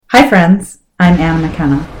Hi friends, I'm Anna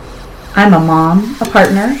McKenna. I'm a mom, a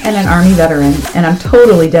partner, and an Army veteran, and I'm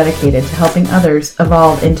totally dedicated to helping others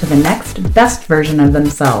evolve into the next best version of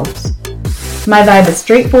themselves. My vibe is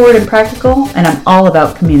straightforward and practical, and I'm all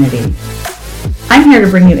about community. I'm here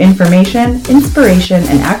to bring you information, inspiration,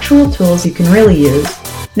 and actual tools you can really use,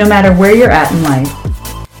 no matter where you're at in life.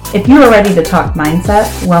 If you are ready to talk mindset,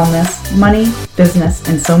 wellness, money, business,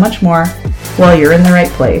 and so much more, well, you're in the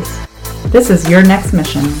right place. This is Your Next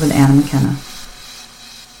Mission with Anna McKenna.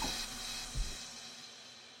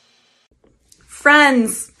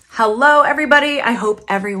 Friends, hello everybody. I hope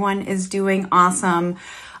everyone is doing awesome.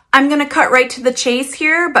 I'm going to cut right to the chase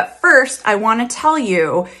here, but first I want to tell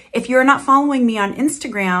you, if you're not following me on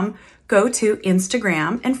Instagram, go to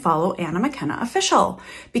Instagram and follow Anna McKenna Official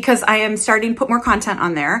because I am starting to put more content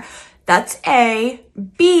on there. That's A.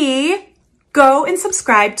 B, go and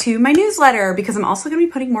subscribe to my newsletter because I'm also going to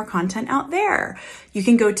be putting more content out there. You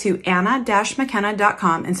can go to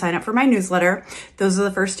anna-mckenna.com and sign up for my newsletter. Those are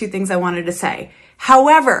the first two things I wanted to say.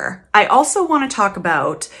 However, I also want to talk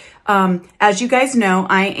about, as you guys know,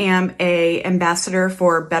 I am an ambassador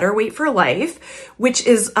for Better Weight for Life, which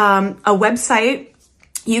is a website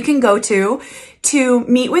you can go to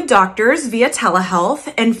meet with doctors via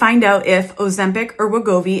telehealth and find out if Ozempic or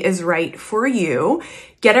Wegovy is right for you.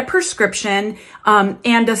 Get a prescription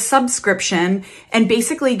and a subscription and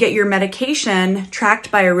basically get your medication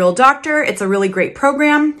tracked by a real doctor. It's a really great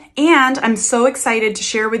program. And I'm so excited to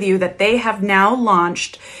share with you that they have now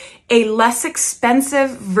launched a less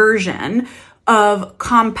expensive version of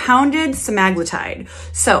compounded semaglutide.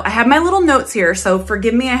 So I have my little notes here, so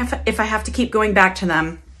forgive me if I have to keep going back to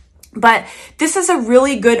them. But this is a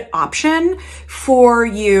really good option for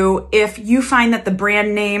you if you find that the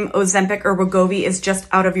brand name Ozempic or Wegovy is just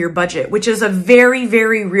out of your budget, which is a very,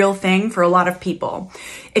 very real thing for a lot of people.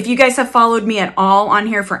 If you guys have followed me at all on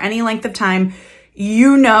here for any length of time,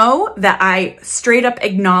 you know that I straight up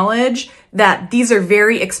acknowledge that these are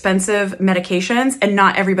very expensive medications and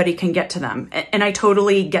not everybody can get to them. And I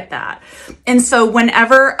totally get that. And so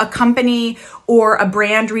whenever a company or a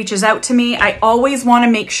brand reaches out to me, I always want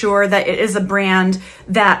to make sure that it is a brand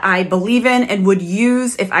that I believe in and would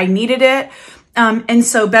use if I needed it. And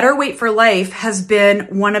so Better Weight for Life has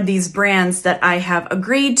been one of these brands that I have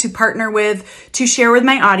agreed to partner with to share with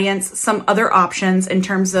my audience some other options in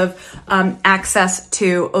terms of access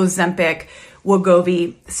to Ozempic,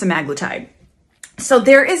 Wegovy, semaglutide. So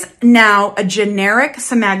there is now a generic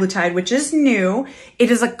semaglutide, which is new.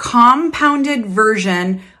 It is a compounded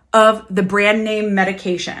version of the brand name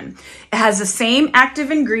medication. It has the same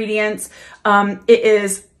active ingredients. It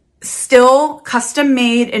is still custom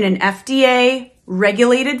made in an FDA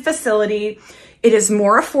regulated facility. It is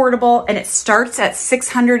more affordable and it starts at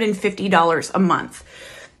 $650 a month.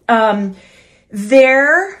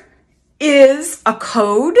 There is a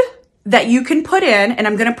code that you can put in, and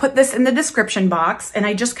I'm going to put this in the description box, and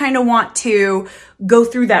I just kind of want to go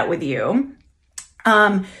through that with you.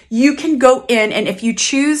 You can go in, and if you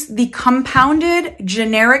choose the compounded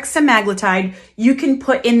generic semaglutide, you can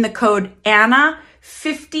put in the code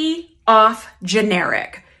ANNA50 off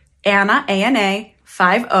generic. Anna, A-N-A,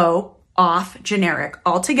 50 off generic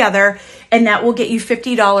altogether, and that will get you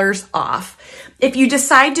 $50 off. If you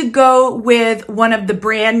decide to go with one of the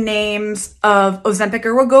brand names of Ozempic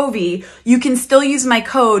or Wegovy, you can still use my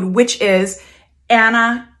code, which is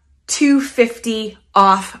ANNA250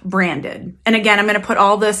 off branded. And again, I'm going to put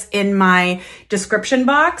all this in my description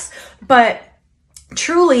box, but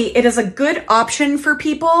truly it is a good option for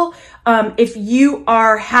people if you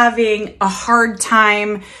are having a hard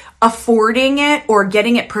time affording it or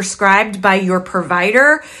getting it prescribed by your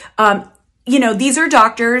provider. These are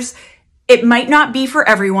doctors. It might not be for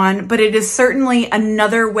everyone, but it is certainly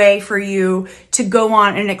another way for you to go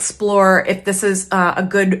on and explore if this is a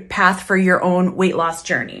good path for your own weight loss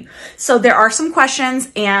journey. So there are some questions,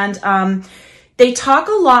 and they talk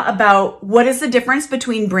a lot about what is the difference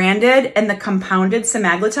between branded and the compounded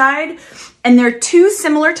semaglutide. And there are two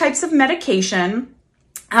similar types of medication.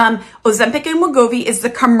 Ozempic and Wegovy is the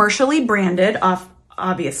commercially branded,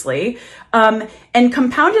 obviously. And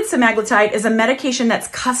compounded semaglutide is a medication that's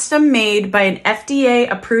custom made by an FDA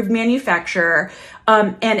approved manufacturer.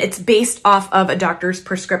 And it's based off of a doctor's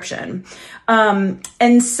prescription.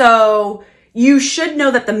 And so you should know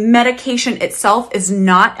that the medication itself is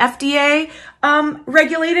not FDA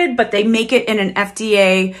regulated, but they make it in an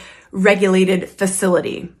FDA regulated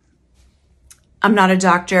facility. I'm not a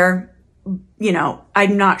doctor.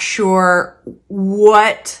 I'm not sure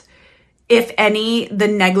what, if any, the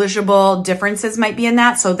negligible differences might be in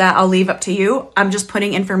that. So that I'll leave up to you. I'm just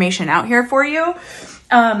putting information out here for you.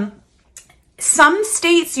 Some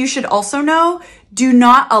states, you should also know, do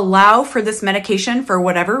not allow for this medication for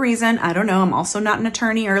whatever reason. I don't know. I'm also not an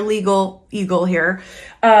attorney or legal eagle here.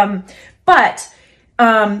 But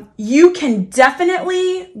you can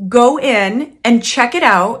definitely go in and check it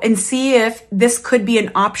out and see if this could be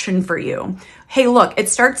an option for you. Hey, look, it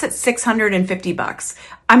starts at $650.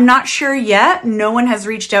 I'm not sure yet. No one has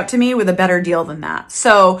reached out to me with a better deal than that.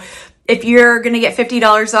 So if you're going to get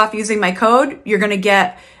 $50 off using my code, you're going to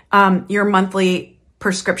get your monthly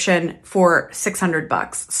prescription for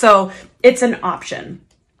 $600. So it's an option.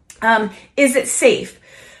 Is it safe?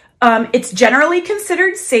 It's generally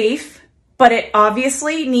considered safe, but it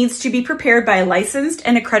obviously needs to be prepared by a licensed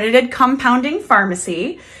and accredited compounding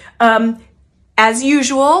pharmacy. As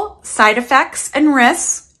usual, side effects and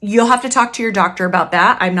risks, you'll have to talk to your doctor about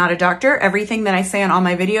that. I'm not a doctor. Everything that I say on all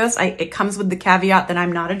my videos, it comes with the caveat that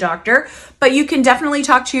I'm not a doctor, but you can definitely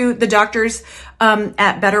talk to the doctors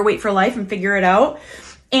at Better Weight for Life and figure it out.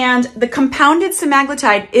 And the compounded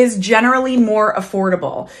semaglutide is generally more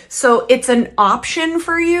affordable. So it's an option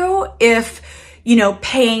for you if,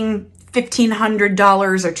 paying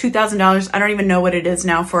 $1,500 or $2,000. I don't even know what it is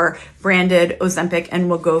now for branded Ozempic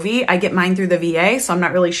and Wegovy. I get mine through the VA, so I'm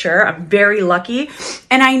not really sure. I'm very lucky.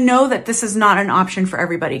 And I know that this is not an option for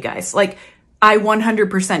everybody, guys. Like, I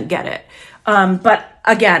 100% get it. But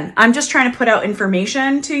again, I'm just trying to put out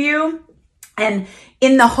information to you and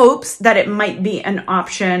in the hopes that it might be an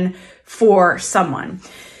option for someone.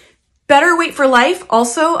 Better Weight for Life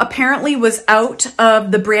also apparently was out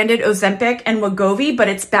of the branded Ozempic and Wegovy, but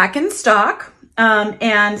it's back in stock.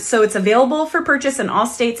 And so it's available for purchase in all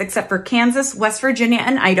states except for Kansas, West Virginia,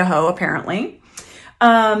 and Idaho, apparently.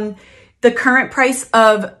 The current price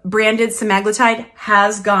of branded semaglutide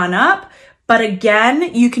has gone up, but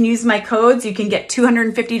again, you can use my codes. You can get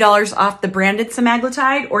 $250 off the branded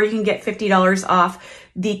semaglutide, or you can get $50 off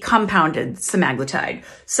the compounded semaglutide.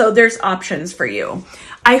 So there's options for you.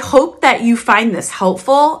 I hope that you find this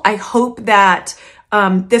helpful. I hope that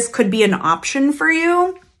this could be an option for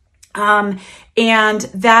you. And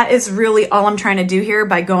that is really all I'm trying to do here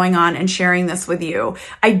by going on and sharing this with you.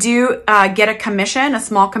 I do get a commission, a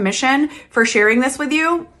small commission for sharing this with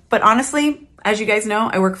you. But honestly, as you guys know,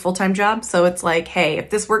 I work a full-time job. So it's like, hey, if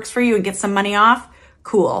this works for you and get some money off,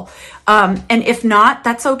 cool. And if not,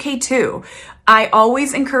 that's okay too. I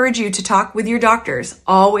always encourage you to talk with your doctors,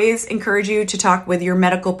 always encourage you to talk with your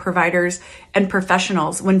medical providers and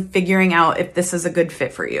professionals when figuring out if this is a good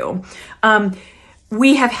fit for you.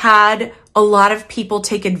 We have had a lot of people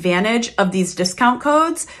take advantage of these discount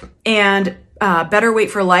codes, and Better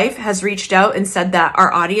Weight for Life has reached out and said that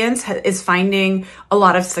our audience is finding a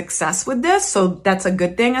lot of success with this. So that's a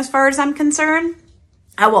good thing as far as I'm concerned.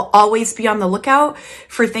 I will always be on the lookout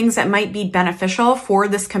for things that might be beneficial for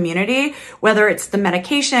this community, whether it's the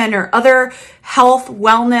medication or other health,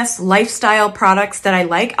 wellness, lifestyle products that I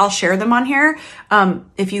like. I'll share them on here.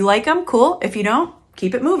 If you like them, cool. If you don't,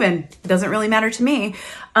 keep it moving. It doesn't really matter to me.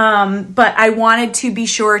 But I wanted to be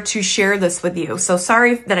sure to share this with you. So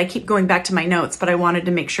sorry that I keep going back to my notes, but I wanted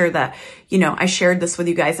to make sure that, I shared this with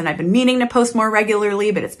you guys, and I've been meaning to post more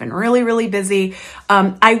regularly, but it's been really, really busy.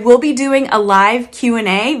 I will be doing a live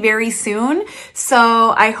Q&A very soon.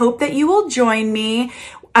 So I hope that you will join me.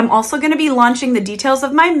 I'm also going to be launching the details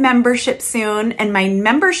of my membership soon. And my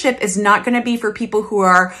membership is not going to be for people who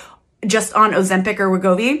are just on Ozempic or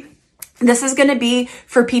Wegovy. This is going to be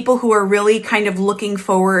for people who are really kind of looking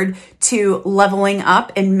forward to leveling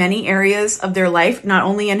up in many areas of their life, not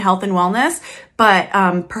only in health and wellness, but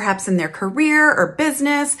perhaps in their career or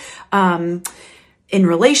business, in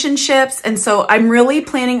relationships. And so I'm really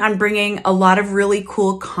planning on bringing a lot of really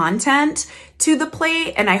cool content to the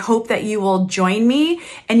plate, and I hope that you will join me.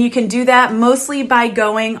 And you can do that mostly by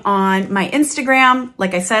going on my Instagram,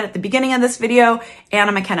 like I said at the beginning of this video,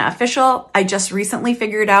 Anna McKenna Official. I just recently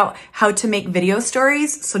figured out how to make video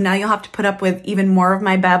stories, so now you'll have to put up with even more of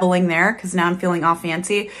my babbling there, because now I'm feeling all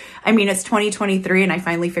fancy. I mean, it's 2023 and I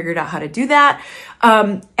finally figured out how to do that.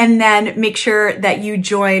 And then make sure that you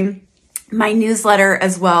join my newsletter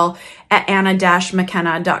as well at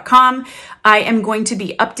anna-mckenna.com. I am going to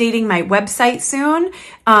be updating my website soon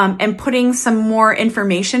and putting some more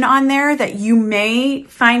information on there that you may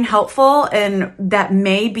find helpful and that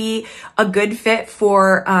may be a good fit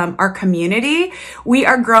for our community. We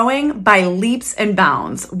are growing by leaps and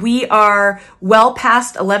bounds. We are well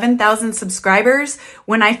past 11,000 subscribers.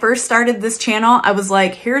 When I first started this channel, I was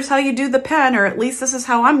like, here's how you do the pen, or at least this is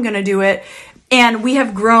how I'm going to do it. And we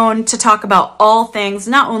have grown to talk about all things,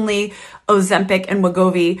 not only Ozempic and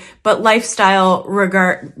Wegovy, but lifestyle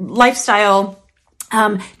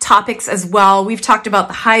topics as well. We've talked about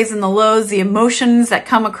the highs and the lows, the emotions that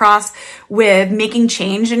come across with making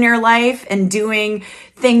change in your life and doing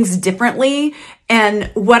things differently.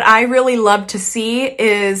 And what I really love to see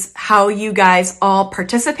is how you guys all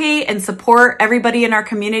participate and support everybody in our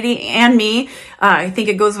community and me. I think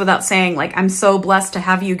it goes without saying, like, I'm so blessed to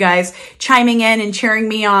have you guys chiming in and cheering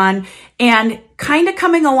me on and kind of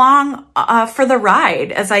coming along for the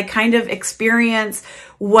ride as I kind of experience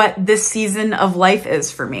what this season of life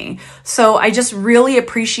is for me. So I just really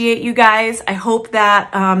appreciate you guys. I hope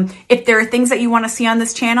that if there are things that you want to see on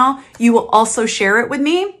this channel, you will also share it with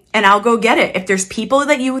me and I'll go get it. If there's people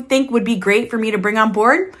that you think would be great for me to bring on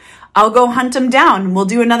board, I'll go hunt them down. We'll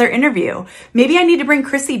do another interview. Maybe I need to bring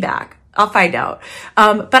Chrissy back. I'll find out.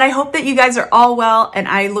 But I hope that you guys are all well and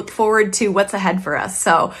I look forward to what's ahead for us.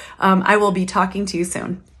 So I will be talking to you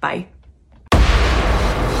soon. Bye.